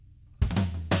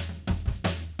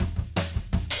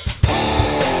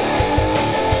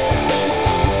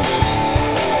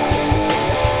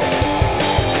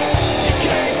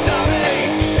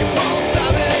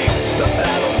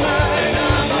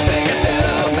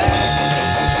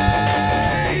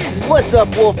What's up,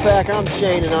 Wolfpack? I'm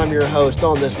Shane, and I'm your host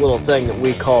on this little thing that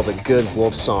we call the Good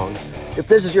Wolf Song. If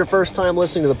this is your first time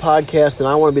listening to the podcast, then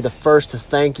I want to be the first to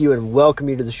thank you and welcome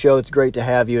you to the show. It's great to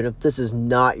have you. And if this is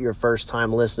not your first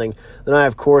time listening, then I,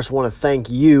 of course, want to thank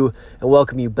you and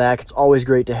welcome you back. It's always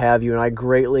great to have you, and I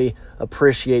greatly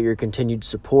appreciate your continued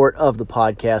support of the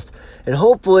podcast. And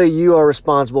hopefully you are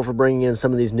responsible for bringing in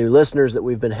some of these new listeners that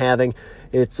we've been having.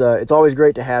 It's always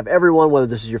great to have everyone, whether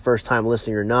this is your first time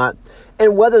listening or not.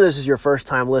 And whether this is your first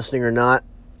time listening or not,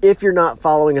 if you're not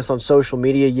following us on social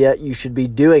media yet, you should be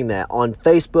doing that. On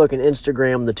Facebook and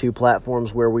Instagram, the two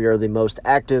platforms where we are the most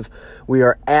active, we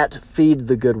are at Feed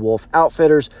the Good Wolf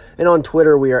Outfitters. And on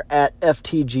Twitter, we are at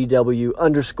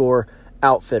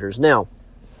FTGW_Outfitters. Now,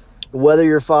 whether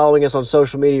you're following us on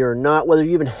social media or not, whether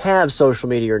you even have social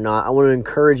media or not, I want to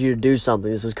encourage you to do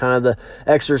something. This is kind of the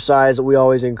exercise that we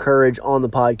always encourage on the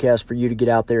podcast for you to get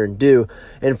out there and do,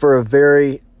 and for a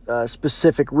very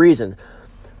specific reason.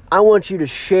 I want you to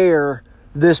share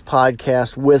this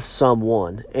podcast with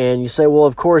someone. And you say, well,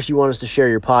 of course you want us to share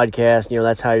your podcast. You know,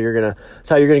 that's how you're gonna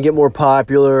get more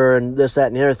popular and this, that,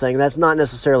 and the other thing. That's not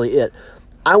necessarily it.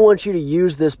 I want you to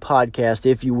use this podcast,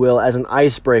 if you will, as an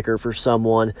icebreaker for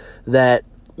someone that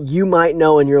you might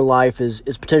know in your life is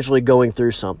potentially going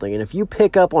through something. And if you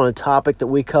pick up on a topic that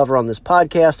we cover on this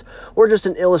podcast, or just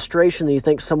an illustration that you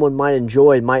think someone might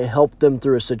enjoy, it might help them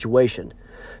through a situation.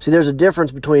 See, there's a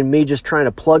difference between me just trying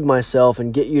to plug myself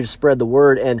and get you to spread the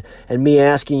word and me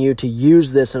asking you to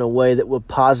use this in a way that will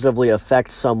positively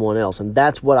affect someone else. And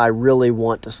that's what I really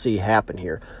want to see happen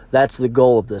here. That's the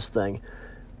goal of this thing.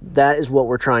 That is what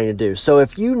we're trying to do. So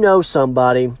if you know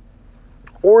somebody,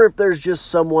 or if there's just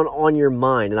someone on your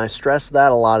mind, and I stress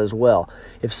that a lot as well.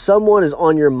 If someone is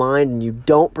on your mind and you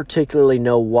don't particularly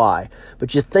know why,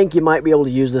 but you think you might be able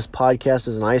to use this podcast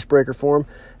as an icebreaker for them,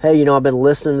 hey, you know, I've been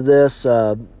listening to this,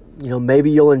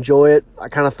 maybe you'll enjoy it. I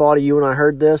kind of thought of you when I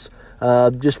heard this.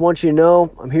 Just want you to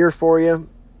know I'm here for you.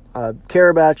 I care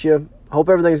about you. Hope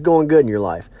everything's going good in your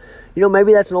life. You know,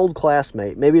 maybe that's an old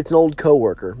classmate. Maybe it's an old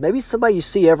coworker. Maybe it's somebody you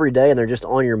see every day and they're just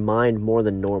on your mind more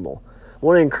than normal. I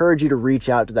want to encourage you to reach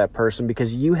out to that person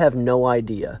because you have no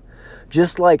idea.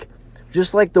 Just like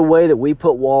the way that we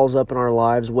put walls up in our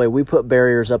lives, the way we put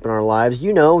barriers up in our lives,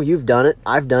 you know, you've done it,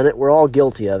 I've done it, we're all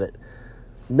guilty of it.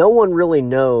 No one really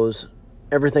knows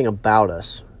everything about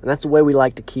us, and that's the way we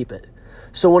like to keep it.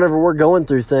 So whenever we're going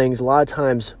through things, a lot of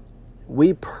times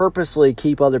we purposely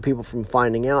keep other people from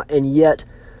finding out, and yet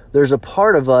there's a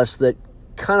part of us that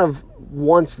kind of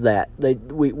wants that.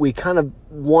 We kind of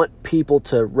want people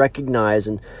to recognize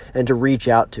and to reach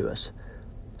out to us.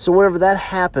 So whenever that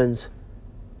happens,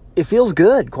 it feels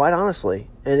good, quite honestly.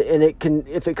 And it can,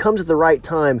 if it comes at the right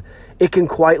time, it can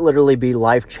quite literally be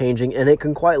life-changing, and it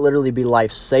can quite literally be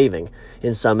life-saving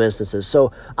in some instances.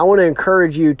 So I want to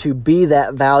encourage you to be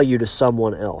that value to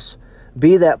someone else.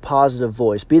 Be that positive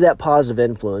voice. Be that positive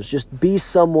influence. Just be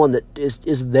someone that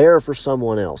is there for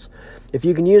someone else. If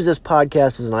you can use this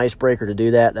podcast as an icebreaker to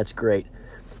do that, that's great.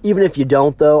 Even if you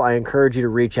don't, though, I encourage you to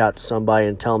reach out to somebody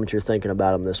and tell them that you're thinking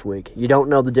about them this week. You don't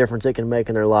know the difference it can make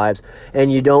in their lives,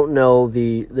 and you don't know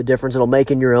the difference it'll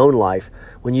make in your own life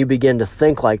when you begin to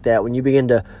think like that, when you begin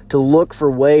to look for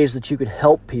ways that you could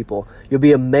help people. You'll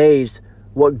be amazed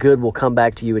what good will come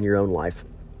back to you in your own life.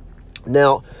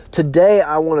 Now, today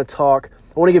I want to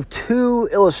give two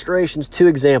illustrations, two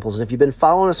examples. And if you've been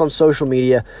following us on social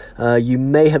media, you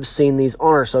may have seen these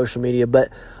on our social media, but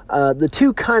the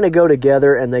two kind of go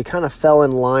together, and they kind of fell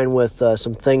in line with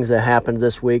some things that happened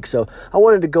this week. So I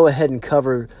wanted to go ahead and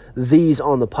cover these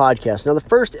on the podcast. Now, the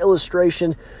first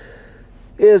illustration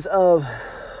is of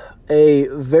a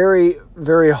very,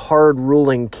 very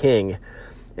hard-ruling king.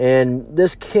 And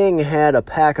this king had a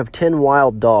pack of 10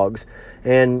 wild dogs.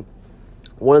 And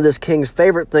one of this king's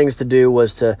favorite things to do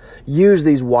was to use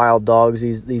these wild dogs,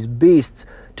 these beasts,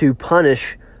 to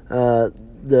punish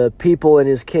the people in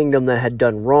his kingdom that had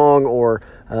done wrong, or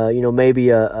maybe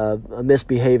a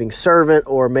misbehaving servant,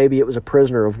 or maybe it was a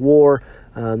prisoner of war.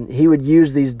 He would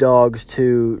use these dogs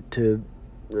to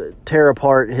tear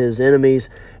apart his enemies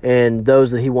and those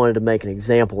that he wanted to make an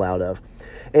example out of.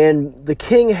 And the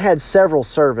king had several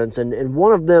servants, and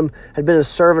one of them had been a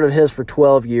servant of his for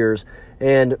 12 years.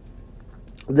 And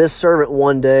this servant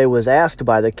one day was asked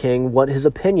by the king what his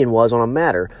opinion was on a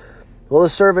matter. Well, the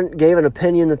servant gave an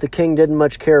opinion that the king didn't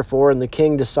much care for, and the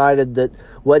king decided that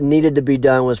what needed to be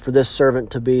done was for this servant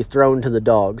to be thrown to the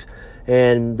dogs.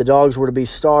 And the dogs were to be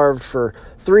starved for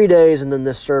 3 days, and then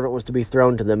this servant was to be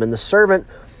thrown to them. And the servant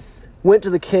went to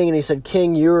the king and he said,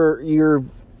 "King, you're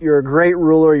you're a great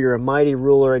ruler, you're a mighty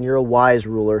ruler, and you're a wise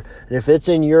ruler. And if it's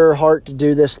in your heart to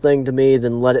do this thing to me,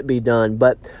 then let it be done.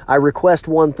 But I request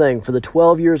one thing. For the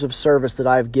 12 years of service that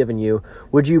I've given you,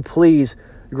 would you please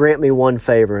grant me one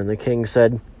favor? And the king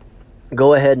said,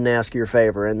 go ahead and ask your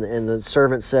favor. And the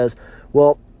servant says,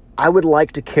 well, I would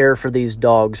like to care for these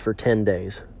dogs for 10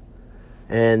 days.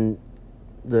 And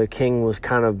the king was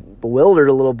kind of bewildered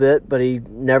a little bit, but he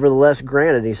nevertheless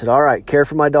granted. He said, all right, care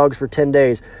for my dogs for 10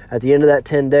 days. At the end of that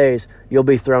 10 days, you'll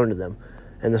be thrown to them.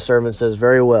 And the servant says,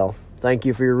 very well. Thank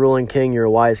you for your ruling, king. You're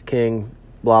a wise king,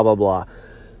 blah, blah, blah.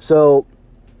 So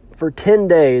for 10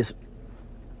 days,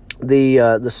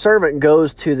 the servant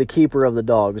goes to the keeper of the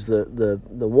dogs, the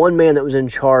one man that was in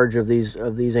charge of these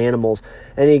animals,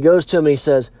 and he goes to him and he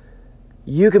says,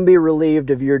 you can be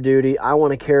relieved of your duty. I want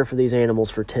to care for these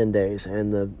animals for 10 days.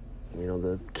 And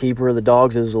the keeper of the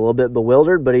dogs is a little bit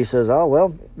bewildered, but he says, oh,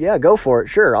 well, yeah, go for it.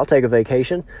 Sure, I'll take a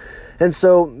vacation. And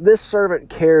so this servant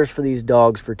cares for these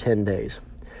dogs for 10 days.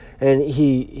 And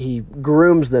he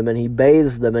grooms them and he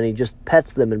bathes them and he just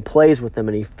pets them and plays with them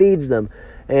and he feeds them.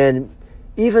 And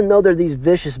even though they're these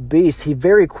vicious beasts, he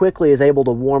very quickly is able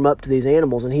to warm up to these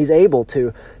animals, and he's able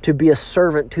to be a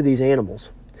servant to these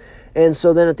animals. And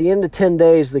so then at the end of 10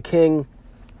 days, the king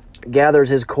gathers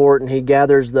his court and he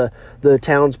gathers the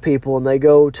townspeople, and they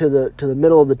go to the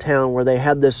middle of the town where they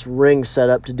had this ring set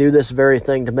up to do this very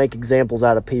thing, to make examples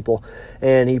out of people.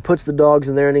 And he puts the dogs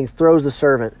in there and he throws the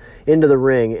servant into the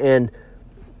ring. And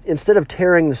instead of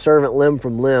tearing the servant limb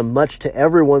from limb, much to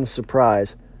everyone's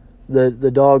surprise,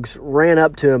 the dogs ran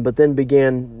up to him, but then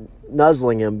began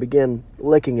nuzzling him, began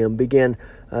licking him, began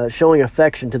showing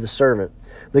affection to the servant.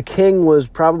 The king was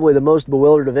probably the most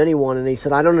bewildered of anyone, and he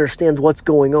said, I don't understand what's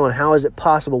going on. How is it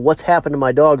possible? What's happened to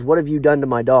my dogs? What have you done to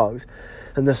my dogs?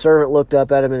 And the servant looked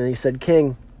up at him and he said,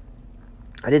 King,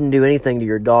 I didn't do anything to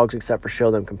your dogs except for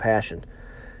show them compassion.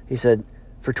 He said,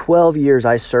 for 12 years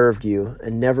I served you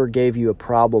and never gave you a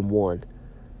problem one.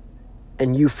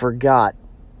 And you forgot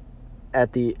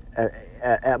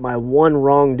at my one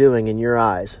wrongdoing in your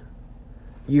eyes.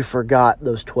 You forgot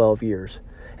those 12 years.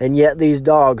 And yet these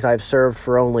dogs I've served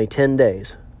for only 10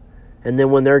 days. And then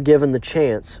when they're given the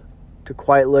chance to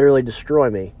quite literally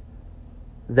destroy me,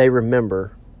 they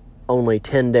remember only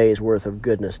 10 days worth of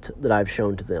goodness that I've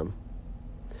shown to them.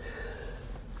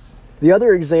 The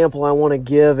other example I want to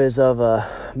give is of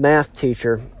a math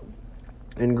teacher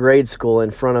in grade school in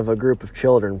front of a group of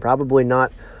children. Probably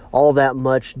not all that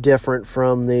much different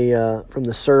from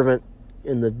the servant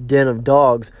in the den of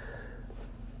dogs.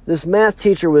 This math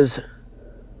teacher was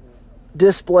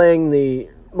displaying the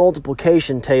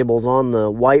multiplication tables on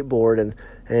the whiteboard,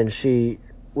 and she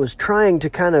was trying to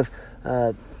kind of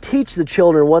teach the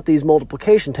children what these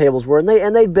multiplication tables were,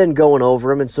 and they'd been going over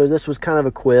them, and so this was kind of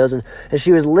a quiz, and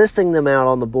she was listing them out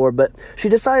on the board, but she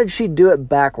decided she'd do it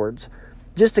backwards,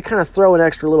 just to kind of throw an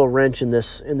extra little wrench in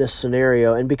this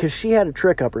scenario. And because she had a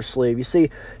trick up her sleeve, you see,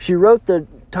 she wrote the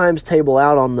times table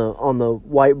out on the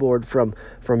whiteboard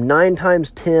from 9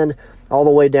 times 10 all the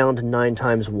way down to 9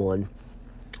 times 1.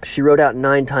 She wrote out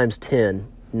 9 times 10,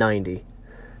 90.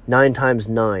 9 times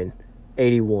 9,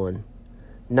 81.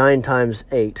 9 times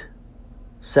 8,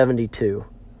 72.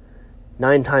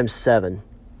 9 times 7,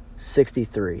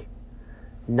 63.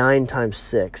 9 times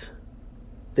 6,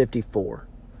 54.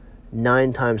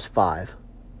 9 times 5,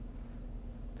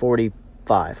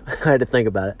 45. I had to think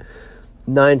about it.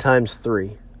 9 times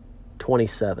 3,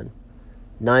 27.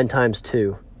 9 times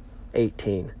 2,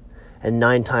 18. And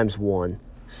 9 times 1,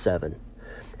 7.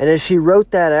 And as she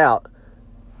wrote that out,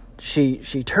 she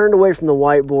turned away from the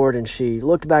whiteboard and she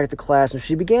looked back at the class and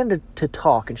she began to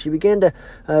talk, and she began to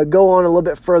go on a little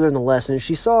bit further in the lesson. And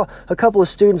she saw a couple of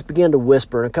students begin to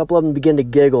whisper, and a couple of them began to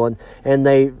giggle, and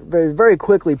they very, very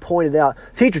quickly pointed out,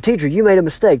 Teacher, you made a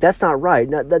mistake. That's not right.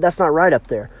 No, that's not right up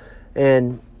there.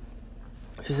 And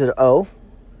she said, oh?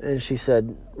 And she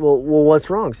said, well, what's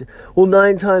wrong? She said, well,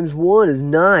 9 times 1 is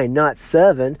 9, not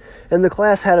 7. And the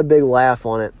class had a big laugh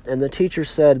on it. And the teacher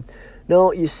said,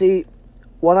 no, you see,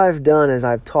 what I've done is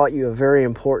I've taught you a very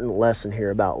important lesson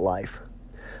here about life.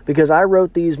 Because I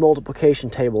wrote these multiplication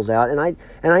tables out, and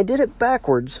I did it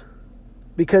backwards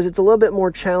because it's a little bit more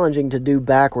challenging to do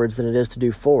backwards than it is to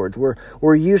do forwards.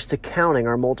 We're used to counting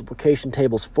our multiplication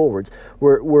tables forwards.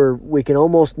 We can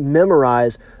almost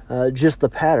memorize just the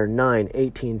pattern, 9,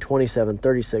 18, 27,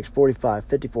 36, 45,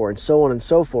 54, and so on and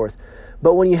so forth.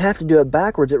 But when you have to do it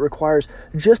backwards, it requires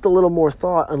just a little more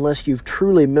thought unless you've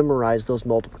truly memorized those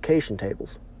multiplication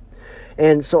tables.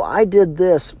 And so I did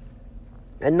this,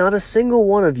 and not a single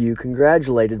one of you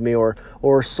congratulated me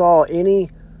or saw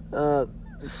any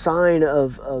sign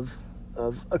of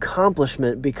of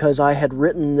accomplishment because I had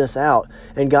written this out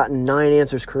and gotten 9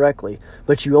 answers correctly,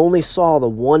 but you only saw the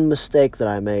one mistake that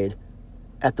I made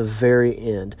at the very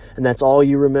end, and that's all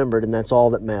you remembered, and that's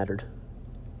all that mattered.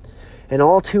 And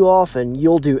all too often,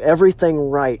 you'll do everything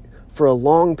right for a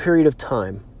long period of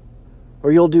time,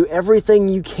 or you'll do everything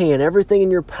you can, everything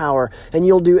in your power, and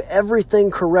you'll do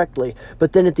everything correctly,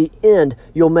 but then at the end,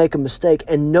 you'll make a mistake,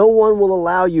 and no one will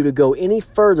allow you to go any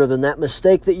further than that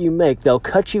mistake that you make. They'll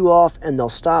cut you off, and they'll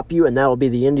stop you, and that'll be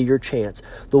the end of your chance.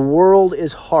 The world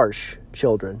is harsh,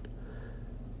 children.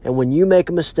 And when you make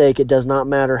a mistake, it does not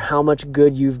matter how much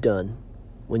good you've done.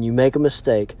 When you make a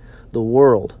mistake, the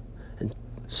world, and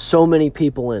so many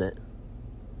people in it,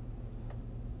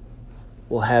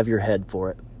 will have your head for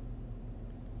it.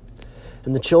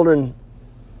 And the children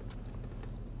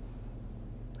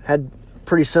had a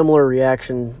pretty similar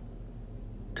reaction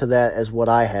to that as what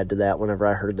I had to that whenever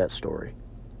I heard that story.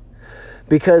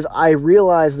 Because I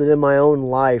realized that in my own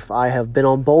life, I have been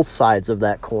on both sides of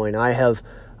that coin. I have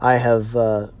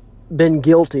been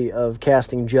guilty of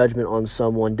casting judgment on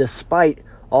someone despite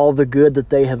all the good that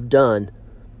they have done,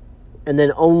 and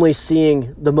then only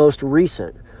seeing the most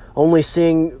recent, only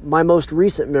seeing my most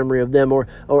recent memory of them,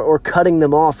 or cutting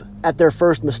them off at their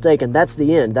first mistake, and that's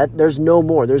the end. There's no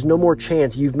more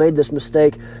chance. You've made this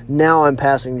mistake. Now I'm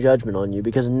passing judgment on you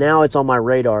because now it's on my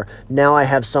radar. Now I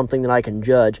have something that I can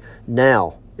judge.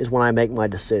 Now is when I make my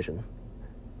decision.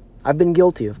 I've been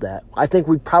guilty of that. I think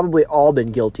we've probably all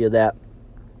been guilty of that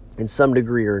in some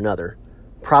degree or another.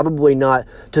 Probably not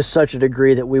to such a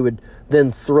degree that we would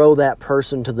then throw that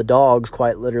person to the dogs,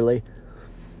 quite literally,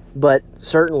 but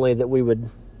certainly that we would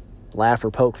laugh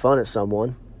or poke fun at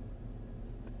someone.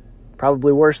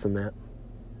 Probably worse than that.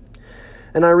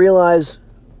 And I realize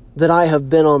that I have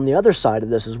been on the other side of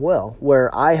this as well,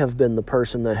 where I have been the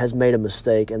person that has made a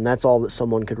mistake, and that's all that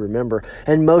someone could remember.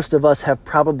 And most of us have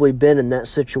probably been in that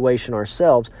situation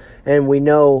ourselves, and we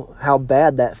know how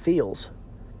bad that feels.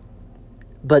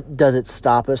 But does it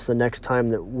stop us the next time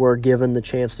that we're given the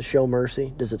chance to show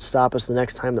mercy? Does it stop us the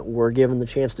next time that we're given the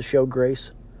chance to show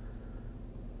grace?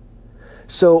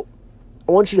 So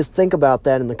I want you to think about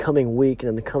that in the coming week and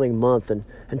in the coming month, and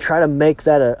try to make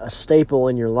that a staple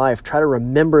in your life. Try to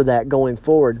remember that going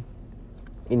forward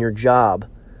in your job.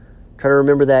 Try to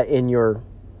remember that in your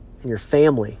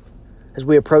family. As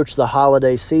we approach the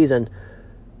holiday season,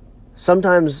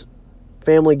 sometimes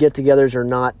family get-togethers are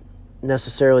not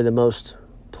necessarily the most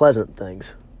pleasant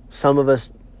things. Some of us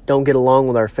don't get along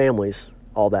with our families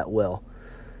all that well.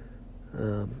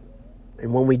 And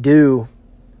when we do,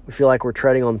 we feel like we're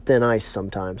treading on thin ice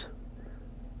sometimes.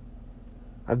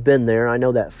 I've been there. I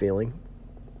know that feeling.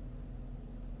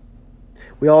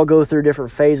 We all go through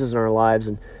different phases in our lives,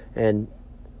 and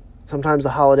sometimes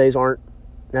the holidays aren't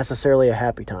necessarily a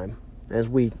happy time. As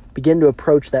we begin to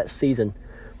approach that season,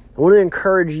 I want to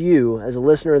encourage you as a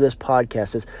listener of this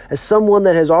podcast, as someone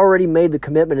that has already made the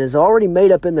commitment, has already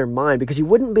made up in their mind, because you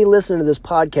wouldn't be listening to this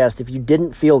podcast if you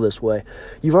didn't feel this way.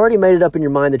 You've already made it up in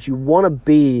your mind that you want to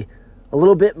be a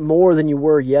little bit more than you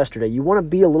were yesterday. You want to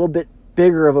be a little bit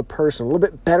bigger of a person, a little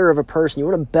bit better of a person. You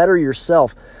want to better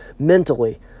yourself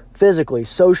mentally, physically,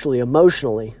 socially,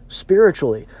 emotionally,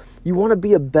 spiritually. You want to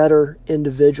be a better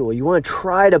individual. You want to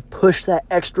try to push that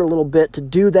extra little bit, to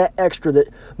do that extra that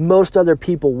most other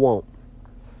people won't.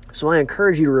 So I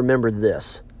encourage you to remember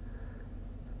this.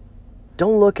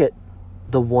 Don't look at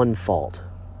the one fault.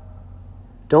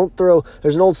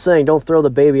 There's an old saying, don't throw the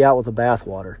baby out with the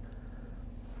bathwater,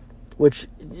 which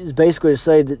is basically to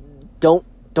say that don't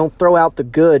throw out the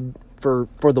good for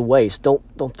the waste.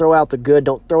 Don't throw out the good.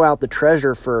 Don't throw out the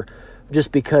treasure for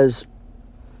just because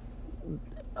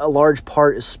a large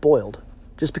part is spoiled.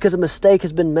 Just because a mistake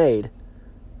has been made,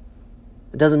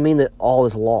 it doesn't mean that all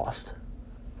is lost.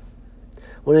 I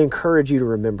want to encourage you to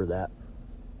remember that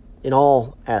in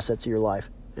all assets of your life,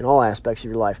 in all aspects of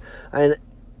your life. And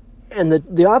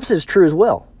the opposite is true as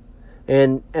well.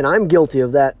 And I'm guilty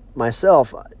of that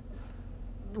myself,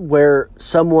 where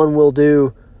someone will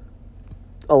do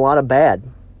a lot of bad.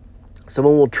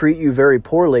 Someone will treat you very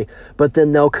poorly, but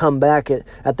then they'll come back at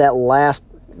that last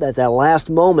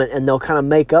moment, and they'll kind of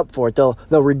make up for it. They'll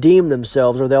redeem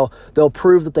themselves, or they'll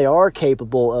prove that they are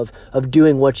capable of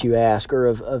doing what you ask, or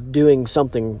of doing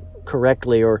something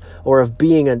correctly, or of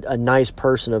being a nice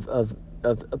person, of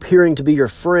appearing to be your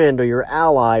friend or your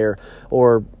ally,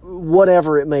 or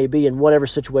whatever it may be, in whatever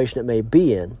situation it may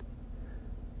be in.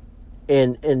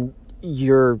 And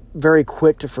you're very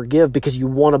quick to forgive because you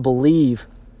want to believe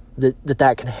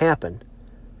that can happen.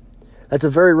 That's a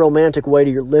very romantic way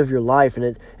to live your life,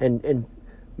 and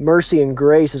mercy and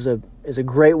grace is a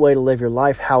great way to live your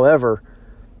life. However,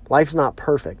 life's not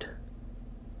perfect.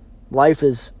 Life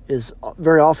is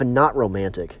very often not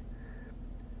romantic.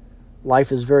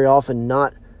 Life is very often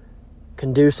not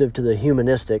conducive to the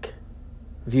humanistic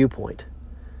viewpoint,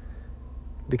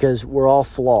 because we're all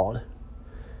flawed,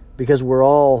 because we're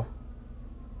all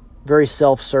very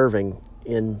self-serving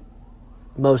in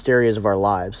most areas of our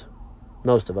lives.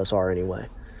 Most of us are anyway.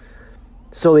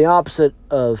 So the opposite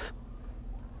of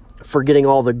forgetting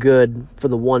all the good for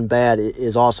the one bad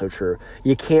is also true.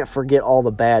 You can't forget all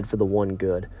the bad for the one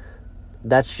good.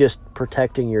 That's just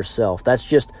protecting yourself. That's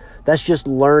just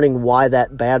learning why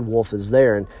that bad wolf is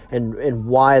there, and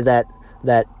why that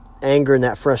anger and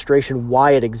that frustration,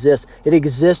 why it exists. It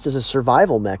exists as a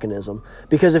survival mechanism.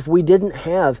 Because if we didn't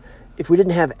have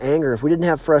anger, if we didn't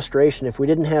have frustration, if we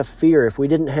didn't have fear, if we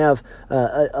didn't have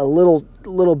a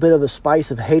little bit of a spice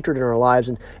of hatred in our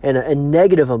lives and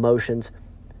negative emotions,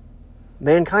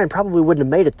 mankind probably wouldn't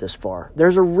have made it this far.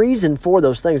 There's a reason for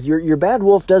those things. Your bad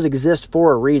wolf does exist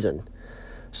for a reason.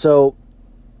 So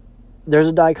there's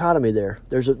a dichotomy there.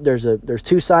 There's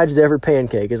two sides to every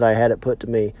pancake, as I had it put to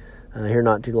me here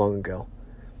not too long ago.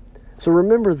 So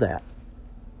remember that.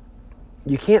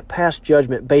 You can't pass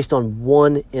judgment based on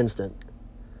one instant,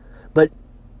 but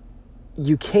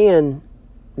you can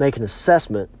make an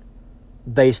assessment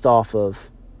based off of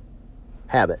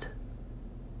habit.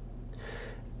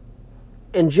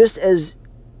 And just as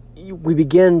we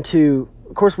begin to,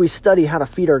 of course, we study how to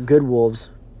feed our good wolves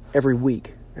every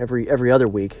week, every other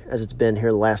week, as it's been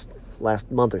here the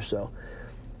last month or so.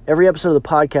 Every episode of the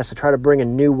podcast, I try to bring a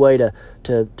new way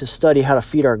to study how to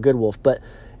feed our good wolf. But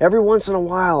every once in a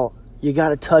while, you got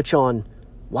to touch on,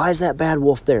 why is that bad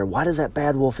wolf there? Why does that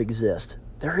bad wolf exist?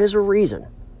 There is a reason.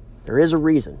 There is a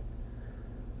reason.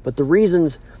 But the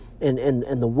reasons and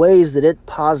the ways that it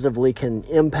positively can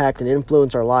impact and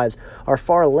influence our lives are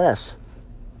far less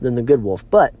than the good wolf.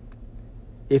 But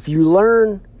if you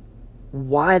learn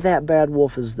why that bad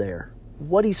wolf is there,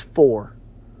 what he's for,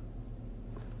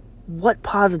 what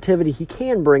positivity he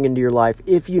can bring into your life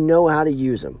if you know how to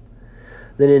use him,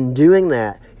 then in doing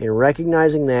that, in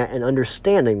recognizing that and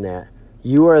understanding that,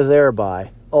 you are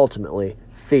thereby ultimately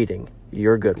feeding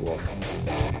your good wolf.